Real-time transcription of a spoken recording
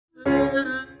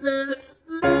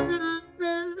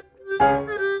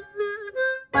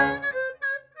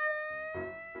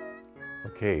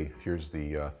Okay, here's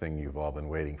the thing you've all been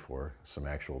waiting for, some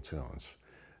actual tunes.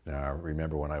 Now,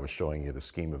 remember when I was showing you the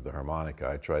scheme of the harmonica,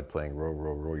 I tried playing Row,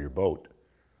 Row, Row Your Boat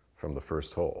from the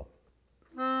first hole.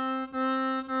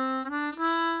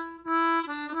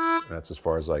 That's as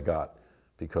far as I got,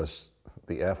 because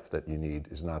the F that you need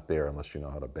is not there unless you know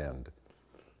how to bend.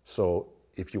 So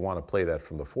if you want to play that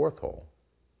from the fourth hole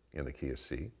in the key of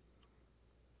C,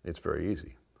 it's very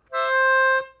easy,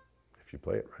 if you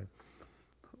play it right.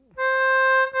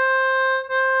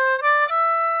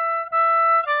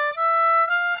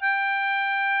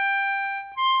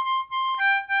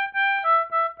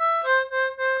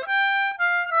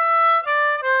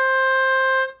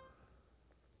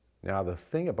 Now the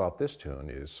thing about this tune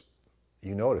is,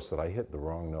 you notice that I hit the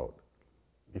wrong note.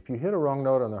 If you hit a wrong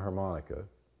note on the harmonica,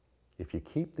 if you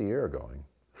keep the air going,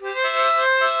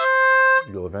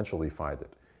 you'll eventually find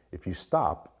it. If you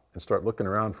stop and start looking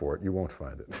around for it, you won't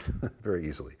find it very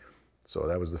easily. So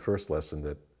that was the first lesson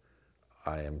that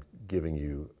I am giving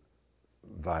you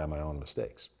via my own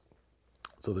mistakes.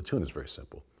 So the tune is very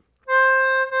simple.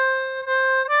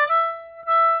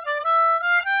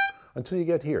 Until you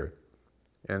get here.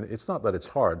 And it's not that it's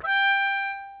hard.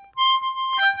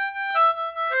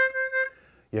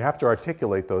 You have to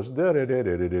articulate those.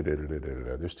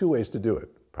 There's two ways to do it,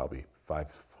 probably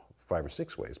five or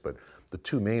six ways, but the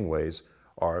two main ways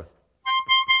are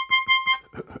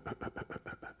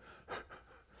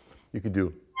you could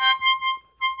do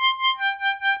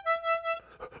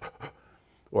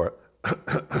or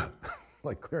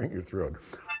like clearing your throat.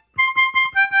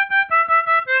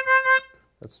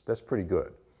 That's pretty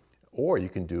good. Or you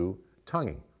can do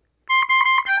tonguing.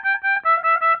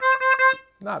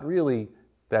 Not really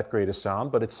that great a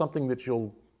sound, but it's something that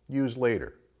you'll use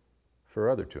later for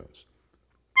other tunes.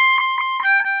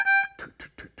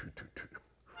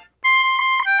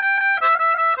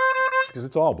 Because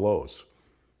it's all blows.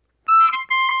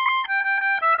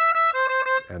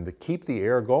 And to keep the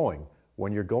air going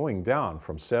when you're going down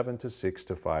from 7 to 6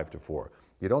 to 5 to 4.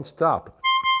 You don't stop.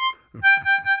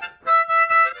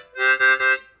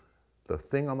 The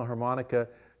thing on the harmonica,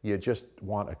 you just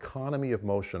want economy of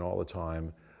motion all the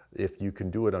time. If you can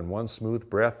do it on one smooth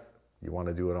breath, you want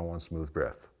to do it on one smooth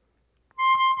breath.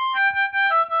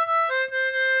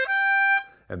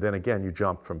 And then again, you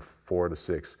jump from 4 to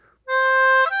 6.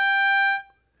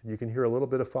 You can hear a little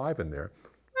bit of 5 in there.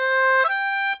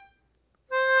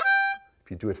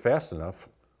 If you do it fast enough,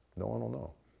 no one will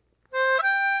know.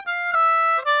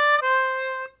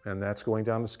 And that's going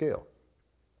down the scale.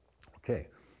 Okay.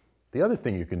 The other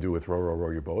thing you can do with Row, Row,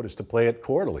 Row Your Boat is to play it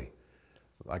chordally.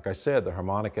 Like I said, the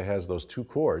harmonica has those two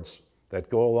chords that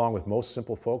go along with most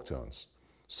simple folk tunes.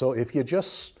 So if you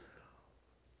just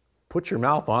put your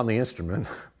mouth on the instrument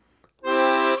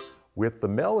with the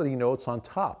melody notes on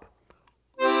top,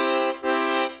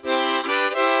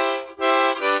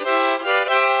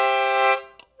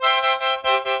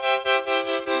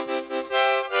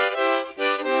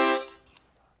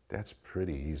 that's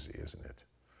pretty easy, isn't it?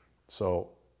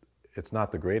 So it's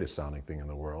not the greatest sounding thing in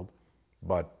the world,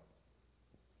 but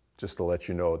just to let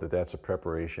you know that that's a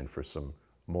preparation for some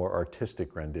more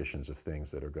artistic renditions of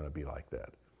things that are going to be like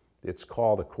that. It's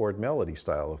called a chord melody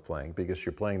style of playing because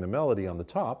you're playing the melody on the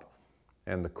top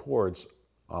and the chords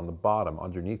on the bottom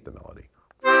underneath the melody.